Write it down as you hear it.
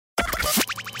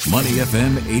Money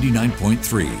FM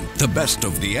 89.3, the best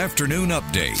of the afternoon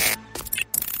update.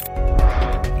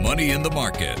 Money in the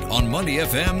Market on Money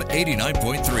FM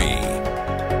 89.3.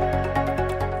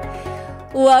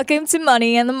 Welcome to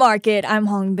Money in the Market. I'm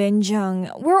Hong Bin Jung.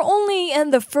 We're only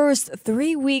in the first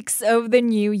 3 weeks of the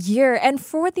new year, and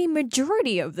for the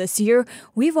majority of this year,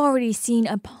 we've already seen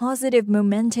a positive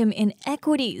momentum in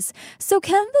equities. So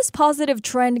can this positive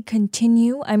trend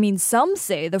continue? I mean, some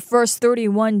say the first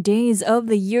 31 days of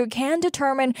the year can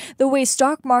determine the way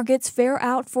stock markets fare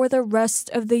out for the rest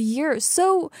of the year.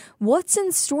 So what's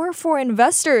in store for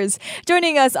investors?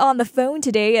 Joining us on the phone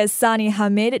today is Sani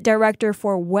Hamid, Director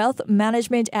for Wealth Management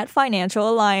at Financial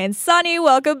Alliance. Sani,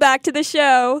 welcome back to the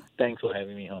show. Thanks for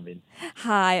having me, Hamid.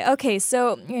 Hi. Okay,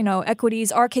 so,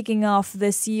 equities are kicking off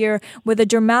this year with a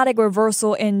dramatic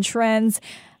reversal in trends.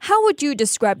 How would you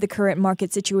describe the current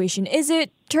market situation? Is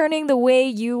it turning the way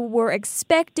you were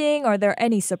expecting? Are there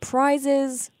any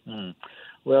surprises?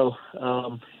 Well,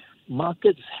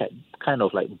 markets had kind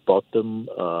of like bottom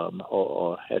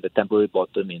or had a temporary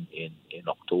bottom in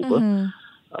October.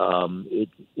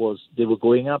 They were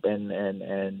going up and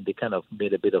they kind of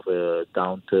made a bit of a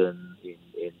downturn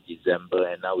in December,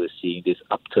 and now we're seeing this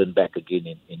upturn back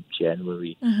again in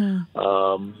January.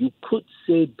 You could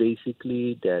say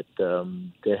basically that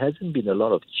there hasn't been a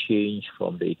lot of change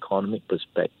from the economic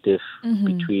perspective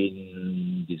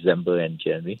between December and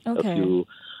January. Okay.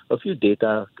 A few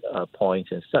data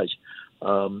points and such.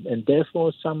 And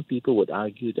therefore, some people would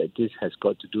argue that this has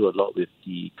got to do a lot with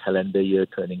the calendar year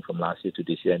turning from last year to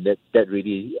this year. And that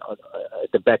really,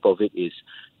 at the back of it, is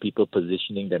people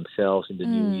positioning themselves in the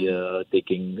new year,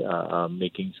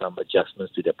 making some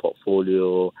adjustments to their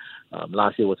portfolio.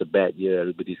 Last year was a bad year.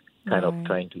 Everybody's kind of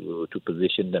trying to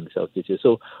position themselves this year.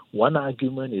 So one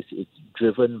argument is it's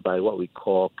driven by what we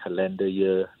call calendar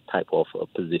year type of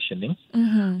positioning.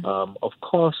 Of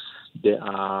course, there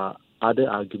are other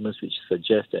arguments which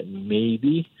suggest that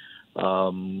maybe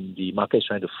the market is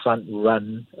trying to front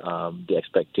run the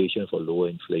expectation for lower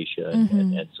inflation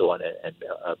and so on, and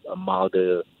a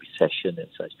milder recession and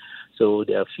such. So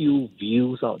there are a few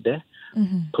views out there.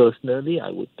 Personally, I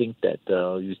would think that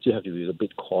you still have to be a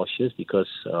bit cautious because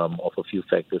of a few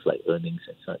factors like earnings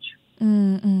and such.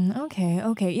 Okay.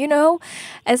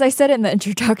 As I said in the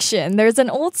introduction, there's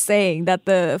an old saying that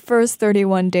the first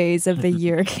 31 days of the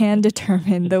year can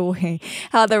determine the way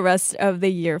how the rest of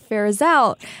the year fares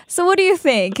out. So what do you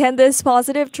think? Can this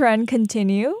positive trend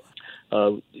continue?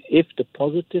 If the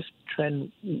positive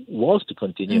trend was to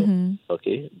continue,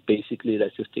 basically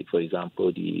let's just take, for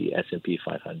example, the S&P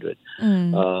 500.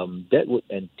 That would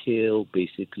entail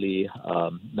basically,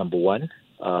 number one,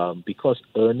 because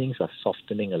earnings are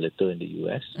softening a little in the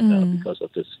U.S. Because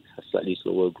of this slightly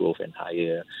slower growth and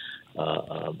higher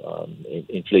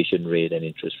inflation rate and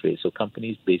interest rate. So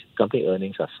company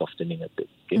earnings are softening a bit.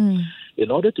 In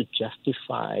order to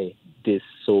justify this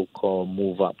so-called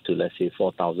move up to, let's say,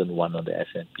 4,001 on the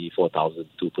S&P,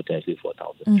 4,002, potentially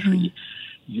 4,003,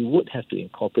 you would have to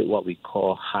incorporate what we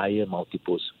call higher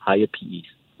multiples, higher PEs.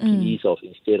 PEs of,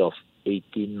 instead of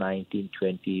 18, 19,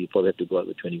 20, for that to go up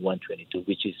to 21, 22,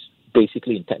 which is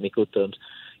basically, in technical terms,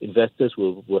 investors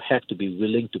will have to be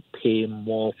willing to pay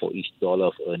more for each dollar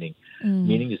of earning.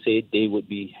 Meaning to say they would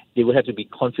have to be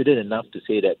confident enough to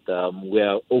say that we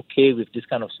are okay with this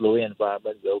kind of slowing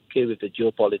environment, we're okay with the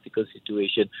geopolitical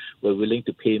situation, we're willing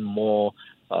to pay more,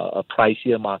 a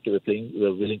pricier market,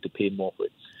 we're willing to pay more for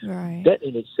it. Right. That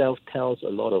in itself tells a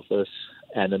lot of us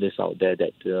analysts out there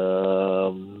that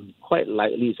quite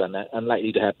likely it's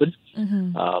unlikely to happen.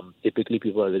 Typically,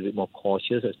 people are a little bit more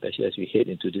cautious, especially as we head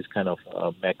into this kind of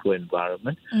macro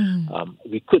environment.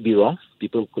 We could be wrong.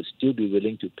 People could still be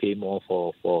willing to pay more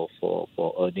for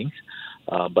earnings.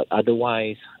 But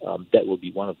otherwise, that will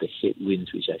be one of the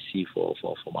headwinds which I see for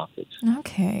markets.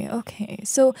 Okay.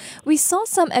 So we saw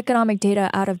some economic data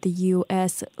out of the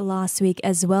U.S. last week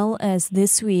as well as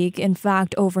this week. In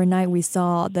fact, overnight we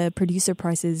saw the producer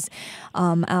prices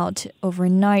out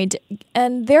overnight.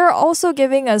 And they're also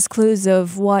giving us clues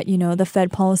of what, the Fed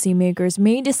policymakers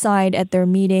may decide at their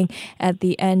meeting at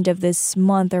the end of this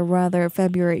month, or rather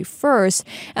February 1st.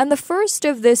 And the first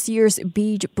of this year's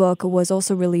Beige Book was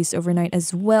also released overnight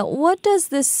as well. What does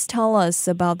this tell us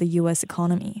about the U.S.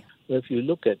 economy? Well, if you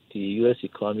look at the U.S.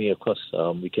 economy, of course,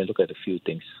 we can look at a few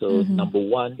things. So number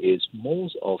one is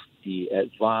most of the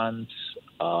advanced,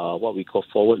 what we call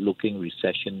forward-looking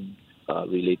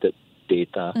recession-related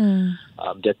data,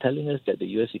 they're telling us that the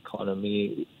U.S.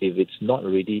 economy, if it's not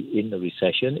already in a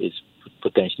recession, is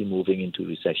potentially moving into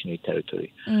recessionary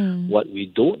territory. What we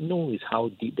don't know is how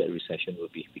deep that recession will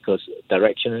be, because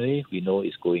directionally we know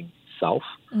it's going south,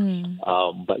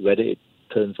 but whether it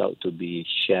turns out to be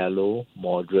shallow,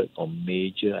 moderate, or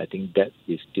major, I think that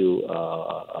is still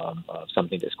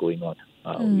something that's going on.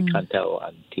 We can't tell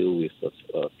until we've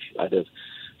either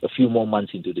a few more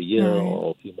months into the year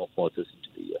or a few more quarters into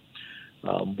the year.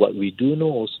 What we do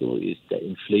know also is that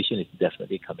inflation is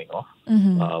definitely coming off.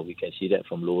 We can see that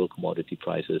from lower commodity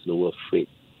prices, lower freight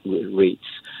rates,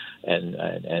 and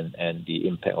the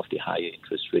impact of the higher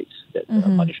interest rates that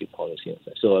monetary policy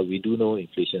has. So we do know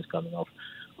inflation is coming off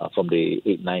from the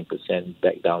 8-9%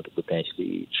 back down to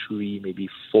potentially 3, maybe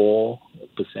 4%.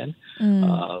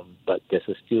 But there's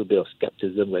still a bit of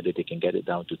skepticism whether they can get it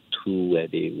down to 2 where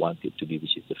they want it to be,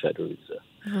 which is the Federal Reserve.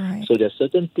 Right. So there are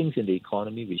certain things in the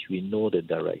economy which we know the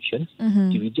direction.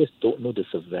 We just don't know the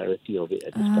severity of it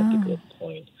at this particular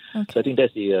point. Okay. So I think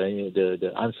that's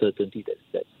the uncertainty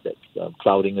that's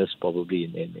clouding us probably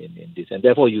in this. And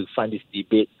therefore you find this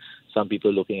debate, some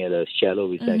people looking at a shallow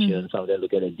recession, some of them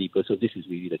look at it deeper. So this is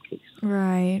really the case.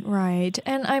 Right.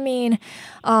 And I mean,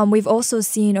 we've also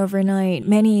seen overnight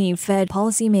many Fed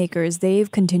policymakers,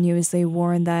 they've continuously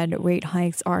warned that rate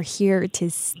hikes are here to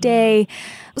stay.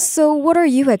 So what are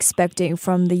you expecting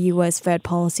from the U.S. Fed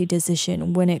policy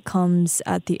decision when it comes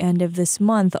at the end of this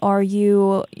month? Are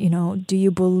you, do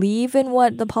you believe in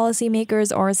what the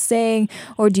policymakers are saying,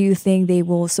 or do you think they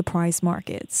will surprise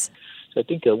markets? So I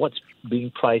think what's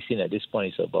being priced in at this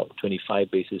point is about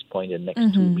 25 basis points in the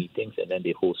next 2 meetings, and then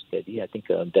they hold steady. I think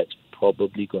that's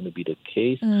probably going to be the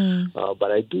case.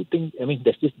 But I do think,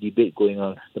 there's this debate going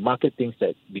on. The market thinks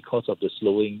that because of the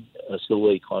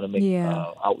slower economic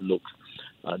outlook,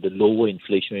 the lower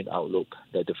inflation rate outlook,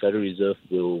 that the Federal Reserve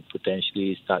will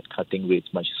potentially start cutting rates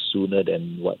much sooner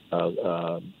than what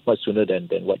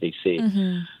they say.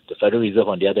 The Federal Reserve,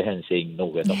 on the other hand, is saying, no,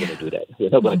 we're not going to do that. We're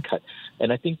not going to cut.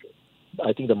 And I think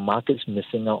the market's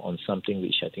missing out on something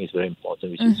which I think is very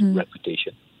important, which is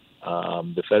reputation.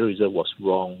 The Federal Reserve was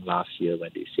wrong last year when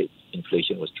they said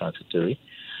inflation was transitory.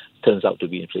 Turns out to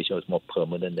be inflation was more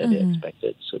permanent than they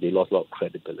expected, so they lost a lot of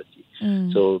credibility.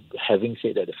 So having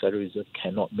said that, the Federal Reserve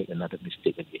cannot make another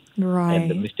mistake again. Right. And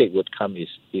the mistake would come is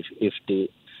if they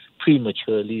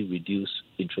prematurely reduce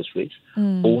interest rates,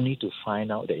 only to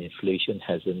find out that inflation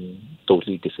hasn't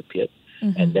totally disappeared,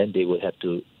 and then they would have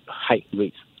to hike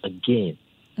rates again.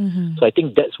 So I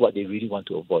think that's what they really want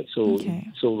to avoid.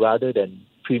 So rather than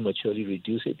prematurely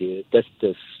reduce it, that's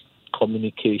the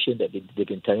communication that they've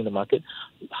been telling the market,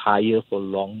 higher for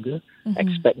longer,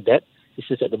 expect that. It's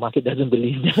just that the market doesn't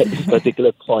believe that at this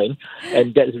particular point,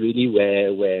 and that's really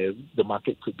where the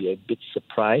market could be a bit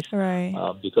surprised,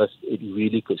 because it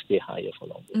really could stay higher for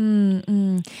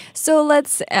longer. So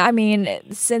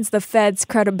since the Fed's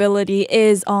credibility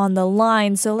is on the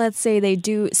line, so let's say they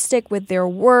do stick with their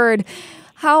word,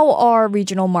 how are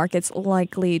regional markets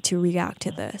likely to react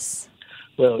to this?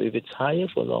 Well, if it's higher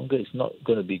for longer, it's not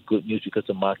going to be good news because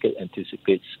the market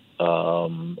anticipates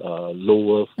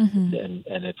lower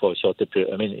and for a shorter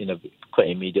period. In a quite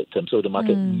immediate term. So the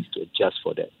market needs to adjust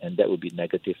for that, and that would be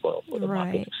negative for the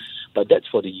market. But that's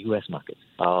for the U.S. market.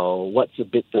 What's a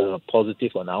bit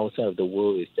positive on our side of the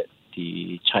world is that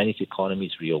the Chinese economy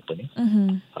is reopening.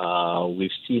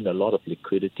 We've seen a lot of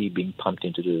liquidity being pumped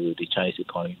into the Chinese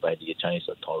economy by the Chinese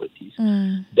authorities.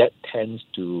 That tends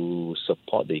to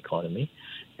support the economy,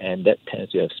 and that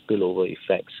tends to have spillover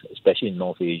effects, especially in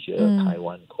North Asia,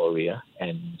 Taiwan, Korea,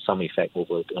 and some effect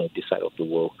over this side of the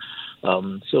world.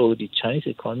 So the Chinese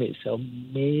economy itself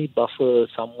may buffer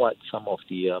somewhat some of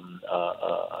the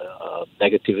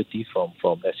negativity from,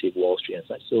 let's say, Wall Street and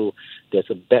such. So there's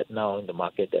a bet now in the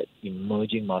market that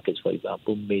emerging markets, for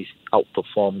example, may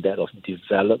outperform that of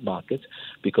developed markets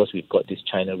because we've got this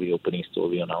China reopening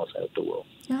story on our side of the world.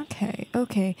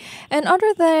 Okay. And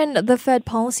other than the Fed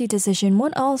policy decision,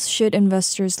 what else should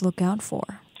investors look out for?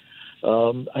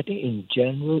 I think in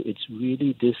general, it's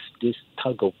really this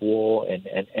tug of war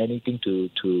and anything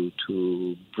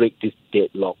to break this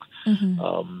deadlock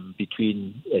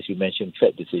between, as you mentioned,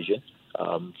 Fed decision,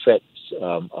 Fed's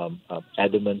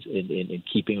adamance in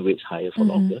keeping rates higher for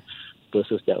longer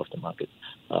versus that of the market,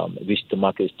 which the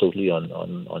market is totally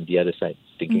on the other side,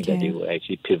 thinking that they will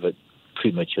actually pivot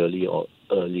prematurely or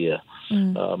earlier.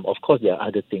 Of course, there are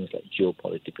other things like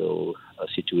geopolitical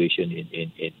situation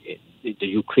in the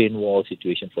Ukraine war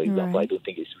situation, for example. I don't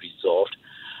think it's resolved.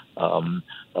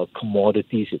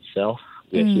 Commodities itself,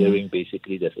 we're hearing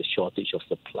basically there's a shortage of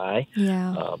supply.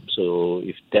 So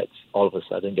if that all of a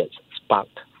sudden gets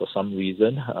sparked for some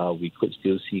reason, we could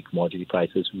still see commodity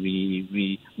prices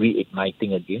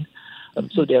reigniting again.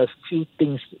 So there are a few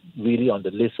things really on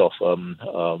the list of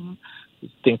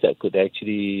things that could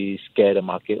actually scare the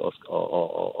market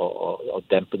or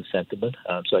dampen sentiment.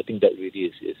 So I think that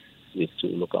really is to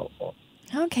look out for.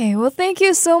 Okay, well, thank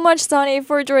you so much, Sonny,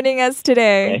 for joining us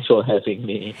today. Thanks for having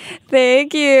me.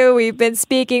 Thank you. We've been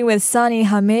speaking with Sonny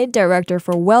Hamid, Director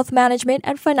for Wealth Management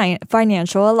at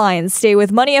Financial Alliance. Stay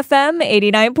with Money FM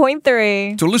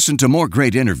 89.3. To listen to more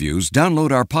great interviews,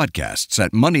 download our podcasts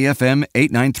at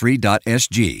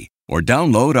moneyfm893.sg or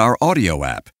download our audio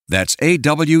app. That's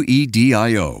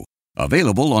AWEDIO.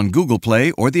 Available on Google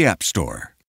Play or the App Store.